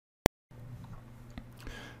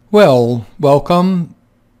Well, welcome.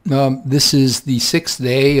 This is the sixth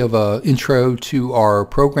day of an intro to our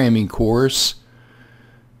programming course.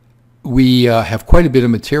 We have quite a bit of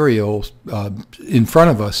material in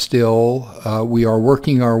front of us still. We are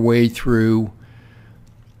working our way through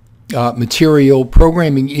material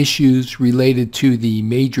programming issues related to the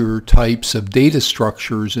major types of data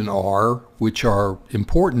structures in R, which are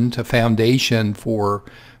important, a foundation for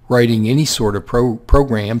writing any sort of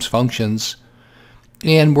programs, functions.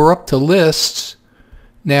 And we're up to lists.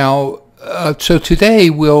 Now, so today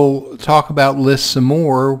we'll talk about lists some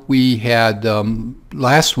more. We had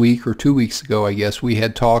last week or 2 weeks ago, I guess, we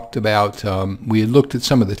had talked about, we had looked at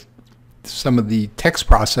some of the text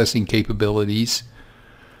processing capabilities.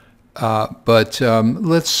 But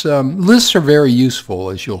lists are very useful,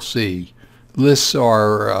 as you'll see. Lists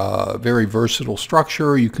are a very versatile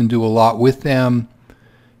structure. You can do a lot with them.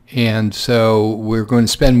 And so we're going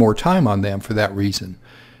to spend more time on them for that reason.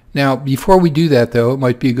 Now, before we do that, though, it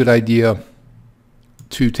might be a good idea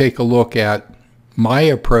to take a look at my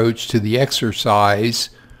approach to the exercise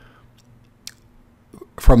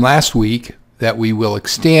from last week that we will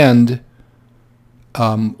extend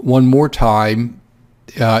one more time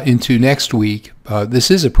into next week.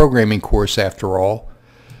 This is a programming course, after all.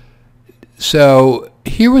 So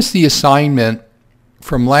here was the assignment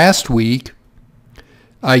from last week.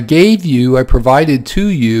 I provided to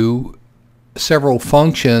you several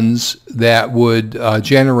functions that would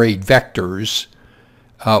generate vectors.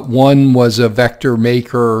 One was a vector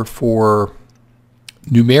maker for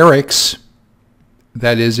numerics.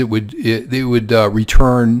 That is, it would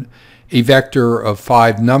return a vector of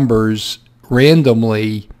 5 numbers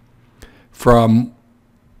randomly from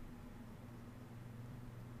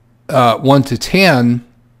 1 to 10.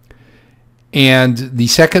 And the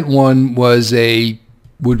second one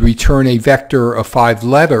would return a vector of 5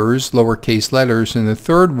 letters, lowercase letters, and the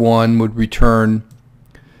third one would return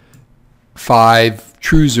 5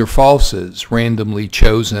 trues or falses randomly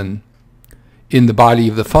chosen in the body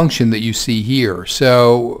of the function that you see here.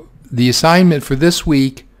 So the assignment for this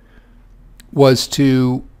week was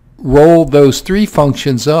to roll those 3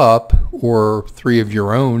 functions up, or 3 of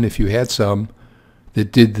your own if you had some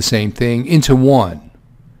that did the same thing, into one.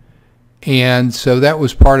 And so that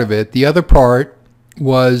was part of it. The other part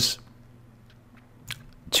was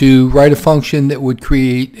to write a function that would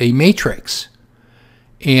create a matrix.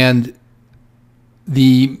 And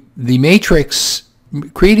the matrix,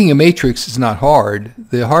 creating a matrix is not hard.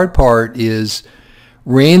 The hard part is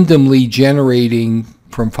randomly generating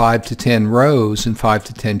from 5 to 10 rows and 5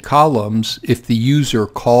 to 10 columns if the user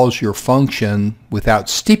calls your function without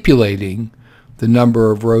stipulating the number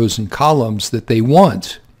of rows and columns that they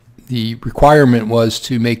want. The requirement was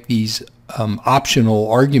to make these optional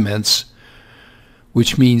arguments,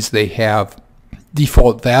 which means they have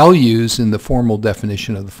default values in the formal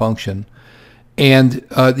definition of the function. And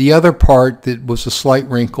the other part that was a slight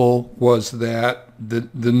wrinkle was that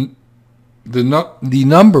the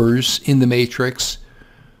numbers in the matrix,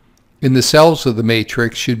 in the cells of the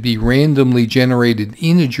matrix, should be randomly generated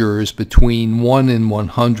integers between 1 and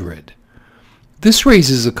 100. This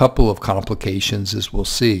raises a couple of complications, as we'll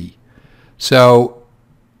see. So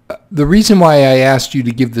the reason why I asked you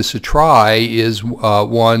to give this a try is,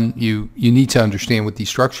 one, you need to understand what these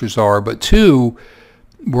structures are, but two,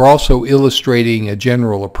 we're also illustrating a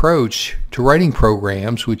general approach to writing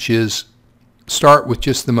programs, which is start with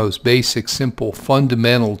just the most basic, simple,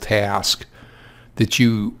 fundamental task that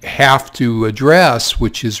you have to address,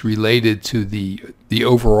 which is related to the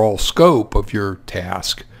overall scope of your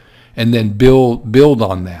task, and then build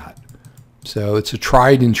on that. So it's a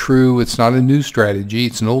tried and true, it's not a new strategy,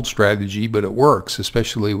 it's an old strategy, but it works,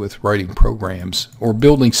 especially with writing programs or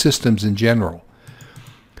building systems in general.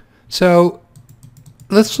 So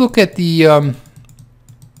let's look at the,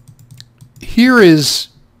 here is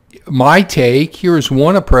my take. Here is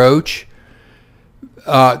one approach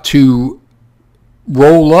to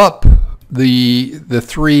roll up the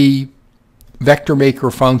 3 vector maker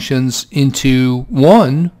functions into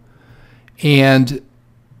one. And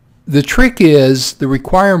the trick is, the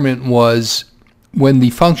requirement was, when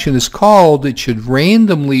the function is called, it should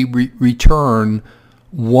randomly return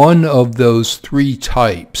one of those 3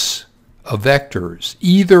 types of vectors,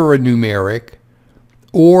 either a numeric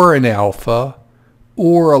or an alpha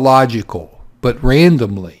or a logical, but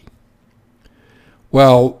randomly.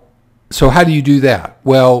 Well, so how do you do that?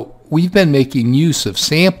 Well, we've been making use of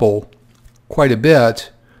sample quite a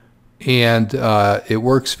bit, and it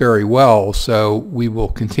works very well, so we will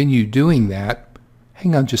continue doing that.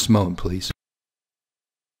 Hang on just a moment, please.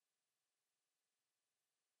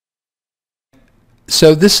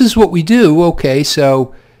 So this is what we do. Okay,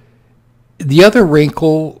 so the other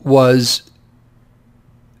wrinkle was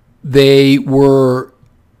they were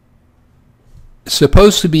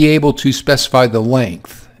supposed to be able to specify the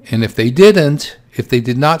length. And if they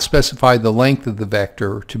did not specify the length of the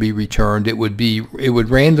vector to be returned, it would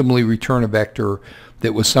randomly return a vector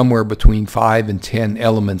that was somewhere between 5 and 10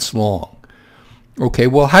 elements long. Okay,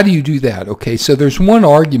 well, how do you do that? Okay, so there's one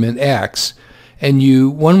argument, x, and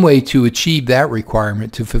one way to achieve that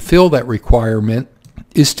requirement, to fulfill that requirement,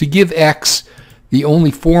 is to give x the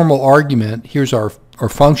only formal argument. Here's our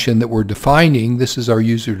function that we're defining. This is our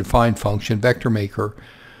user-defined function, vector maker.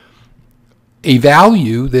 A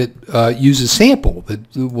value that uses sample,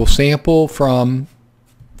 that will sample from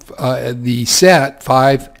the set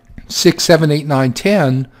 5, 6, 7, 8, 9,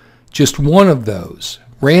 10, just one of those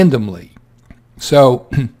randomly. So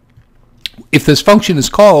if this function is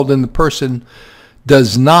called and the person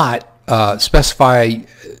does not specify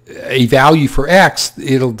a value for x,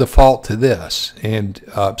 it'll default to this. And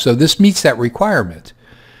so this meets that requirement.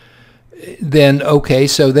 Then, okay,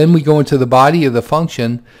 so then we go into the body of the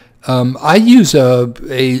function. I use an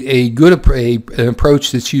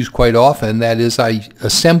approach that's used quite often. That is, I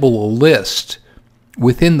assemble a list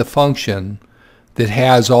within the function that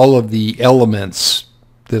has all of the elements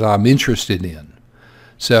that I'm interested in.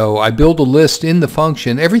 So I build a list in the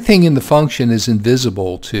function. Everything in the function is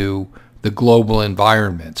invisible to the global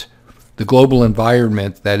environment. The global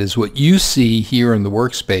environment, that is what you see here in the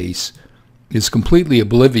workspace, is completely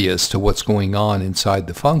oblivious to what's going on inside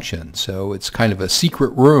the function. So it's kind of a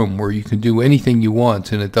secret room where you can do anything you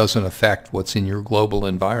want and it doesn't affect what's in your global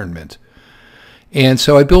environment. And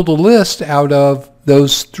so I build a list out of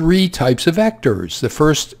those three types of vectors. The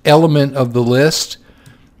first element of the list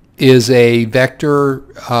is a vector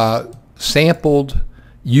sampled.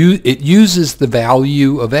 It uses the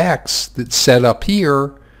value of x that's set up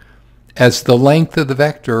here as the length of the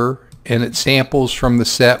vector, and it samples from the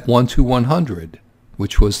set 1 to 100,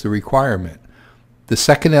 which was the requirement. The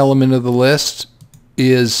second element of the list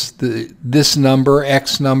is this number,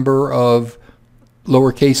 x number of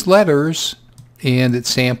lowercase letters, and it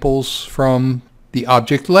samples from the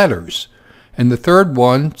object letters. And the third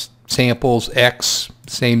one samples x,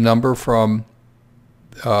 same number, from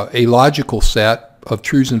a logical set of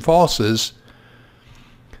trues and falses.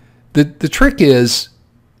 The trick is,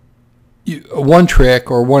 one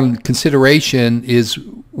trick or one consideration is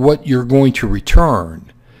what you're going to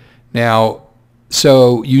return. Now,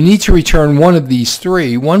 so you need to return one of these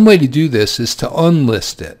three. One way to do this is to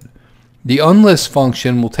unlist it. The unlist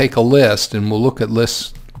function will take a list, and we'll look at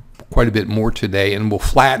lists quite a bit more today, and we'll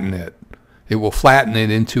flatten it. It will flatten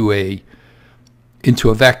it into a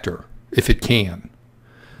vector if it can.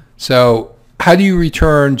 So how do you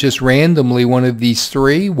return just randomly one of these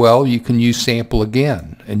three? Well, you can use sample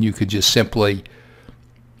again, and you could just simply,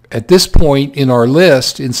 at this point in our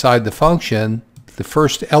list inside the function, the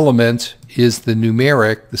first element is the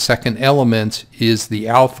numeric, the second element is the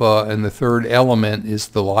alpha, and the third element is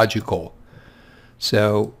the logical.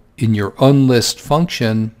 So in your unlist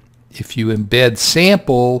function, if you embed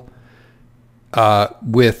sample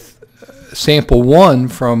with sample 1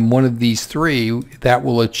 from one of these three, that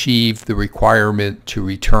will achieve the requirement to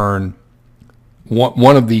return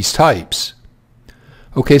one of these types.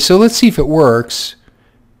 Okay, so let's see if it works.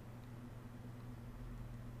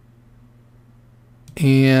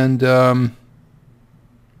 And I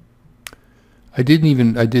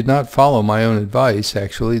did not follow my own advice,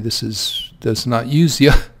 actually. This does not use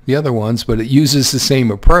the other ones, but it uses the same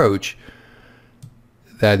approach.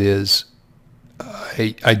 That is,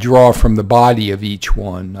 I draw from the body of each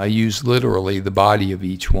one. I use literally the body of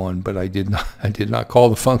each one, but I did not call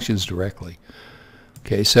the functions directly.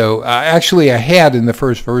 Okay, so actually I had in the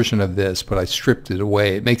first version of this, but I stripped it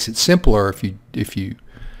away. It makes it simpler if you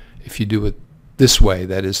do it this way.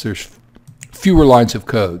 That is, there's fewer lines of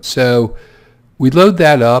code. So we load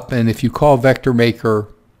that up, and if you call vector maker,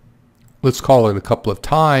 let's call it a couple of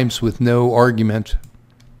times with no argument.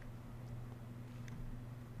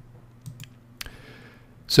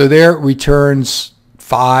 So there it returns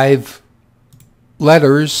 5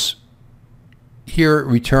 letters. Here it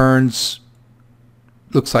returns,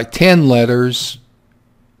 looks like 10 letters.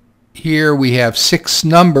 Here we have 6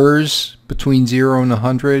 numbers between 0 and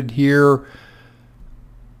 100. Here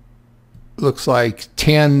looks like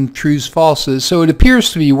 10 trues, falses. So it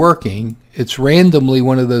appears to be working. It's randomly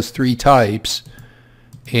one of those 3 types,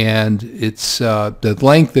 and it's the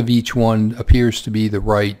length of each one appears to be the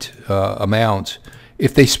right amount.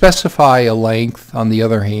 If they specify a length, on the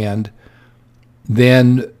other hand,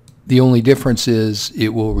 then the only difference is it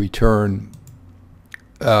will return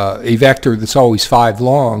a vector that's always 5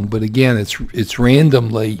 long, but again, it's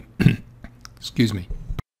randomly excuse me,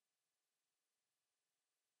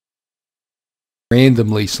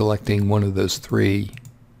 randomly selecting one of those three.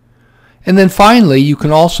 And then finally, you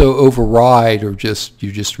can also override, or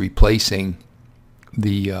you're just replacing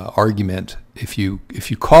the argument. If you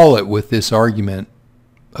call it with this argument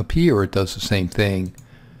up here, it does the same thing.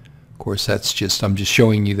 Of course, I'm just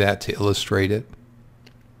showing you that to illustrate it.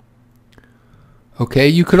 Okay,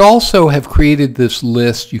 you could also have created this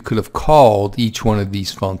list. You could have called each one of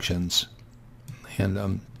these functions.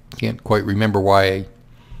 And can't quite remember why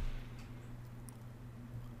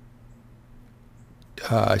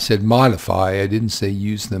I said modify. I didn't say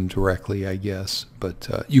use them directly, I guess. But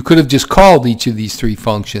you could have just called each of these three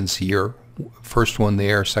functions here. First one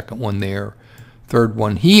there, second one there, third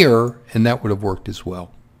one here, and that would have worked as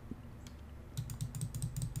well.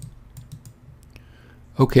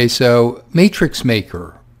 Okay, so Matrix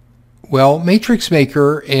Maker. Well, Matrix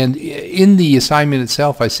Maker, and in the assignment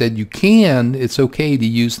itself I said it's okay to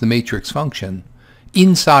use the matrix function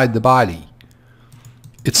inside the body.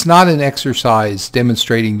 It's not an exercise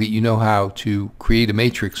demonstrating that you know how to create a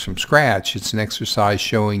matrix from scratch. It's an exercise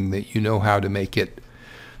showing that you know how to make it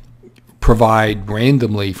provide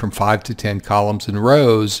randomly from 5 to 10 columns and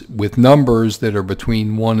rows with numbers that are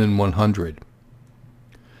between 1 and 100.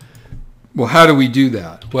 Well, how do we do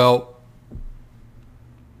that? Well,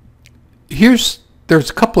 there's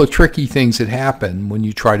a couple of tricky things that happen when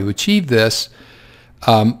you try to achieve this.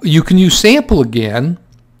 You can use sample again,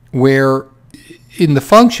 where in the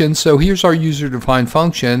function, so here's our user-defined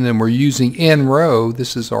function, and we're using n row.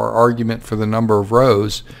 This is our argument for the number of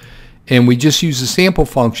rows. And we just use the sample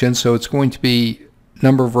function, so it's going to be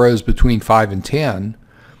number of rows between 5 and 10.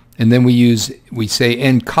 And then we say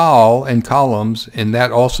n columns, and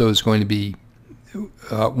that also is going to be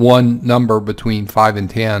one number between 5 and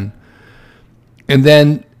 10. And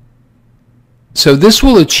then, so this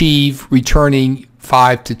will achieve returning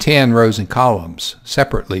 5 to 10 rows and columns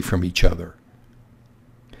separately from each other.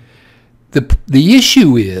 The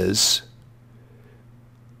issue is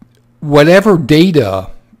whatever data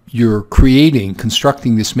you're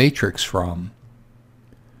constructing this matrix from,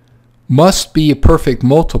 must be a perfect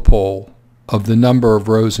multiple of the number of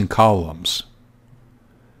rows and columns.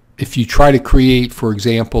 If you try to create, for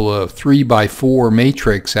example, a 3 by 4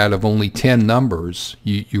 matrix out of only 10 numbers,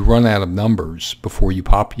 you run out of numbers before you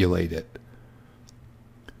populate it.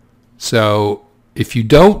 So if you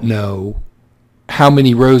don't know how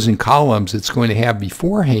many rows and columns it's going to have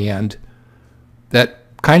beforehand, that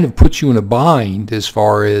kind of puts you in a bind as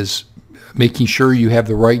far as making sure you have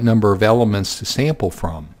the right number of elements to sample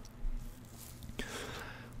from.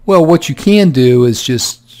 Well, what you can do is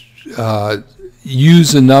just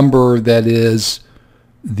use a number that is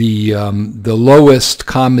the lowest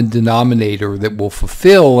common denominator that will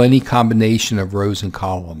fulfill any combination of rows and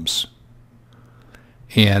columns.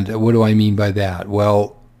 And what do I mean by that?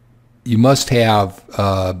 Well, you must have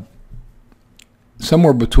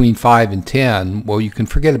somewhere between 5 and 10. Well, you can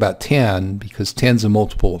forget about 10 because 10 is a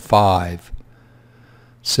multiple of 5.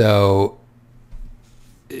 So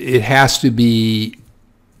it has to be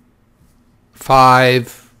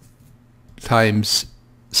 5 times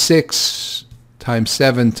 6 times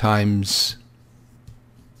 7 times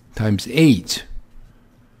 8,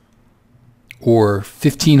 or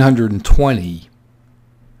 1520.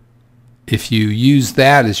 If you use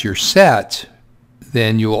that as your set,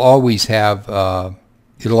 then you'll always have,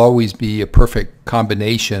 it'll always be a perfect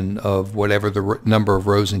combination of whatever the number of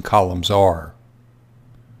rows and columns are.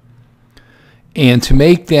 And to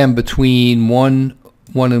make them between 1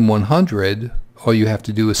 and 100, all you have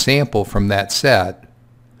to do is sample from that set.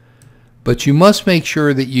 But you must make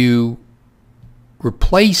sure that you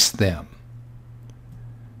replace them.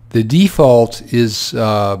 The default is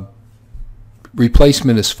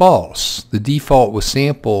replacement is false. The default with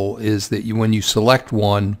sample is that when you select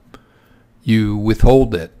one, you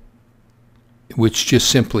withhold it, which just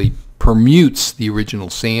simply permutes the original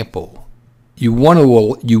sample. You want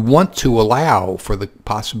to allow for the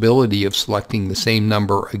possibility of selecting the same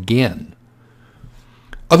number again.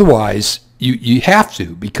 Otherwise, you have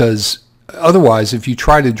to, because otherwise, if you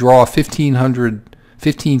try to draw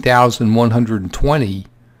 15,120,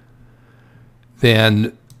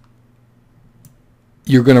 then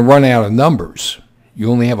you're going to run out of numbers. You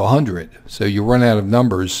only have 100, so you run out of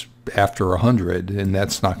numbers after 100, and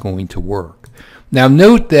that's not going to work. Now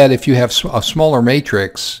note that if you have a smaller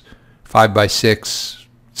matrix, 5 by 6,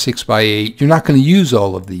 6 by 8, you're not going to use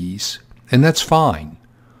all of these, and that's fine.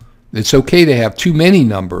 It's okay to have too many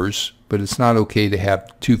numbers, but it's not okay to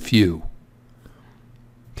have too few.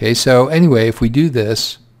 Okay, so anyway, if we do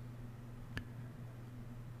this,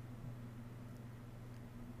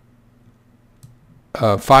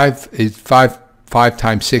 5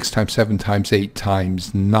 times 6 times 7 times 8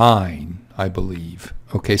 times 9, I believe.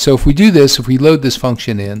 Okay, so if we do this, if we load this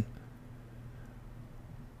function in,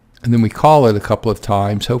 and then we call it a couple of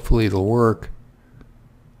times, hopefully it'll work.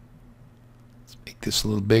 Let's make this a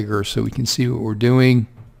little bigger so we can see what we're doing.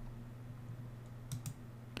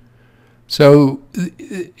 So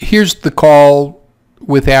here's the call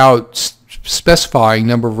without specifying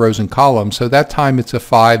number of rows and columns. So that time it's a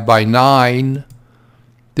 5 by 9.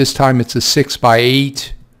 This time it's a 6 by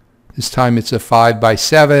 8. This time it's a 5 by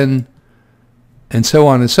 7. And so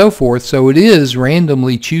on and so forth. So it is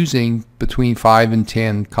randomly choosing between 5 and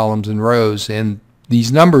 10 columns and rows. And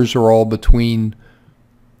these numbers are all between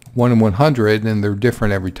 1 and 100, and they're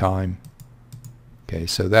different every time. Okay,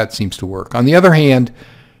 so that seems to work. On the other hand,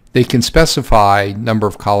 they can specify number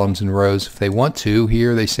of columns and rows if they want to.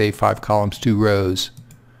 Here they say 5 columns, 2 rows.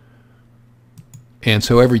 And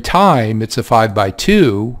so every time it's a 5 by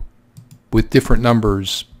 2 with different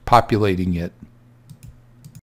numbers populating it.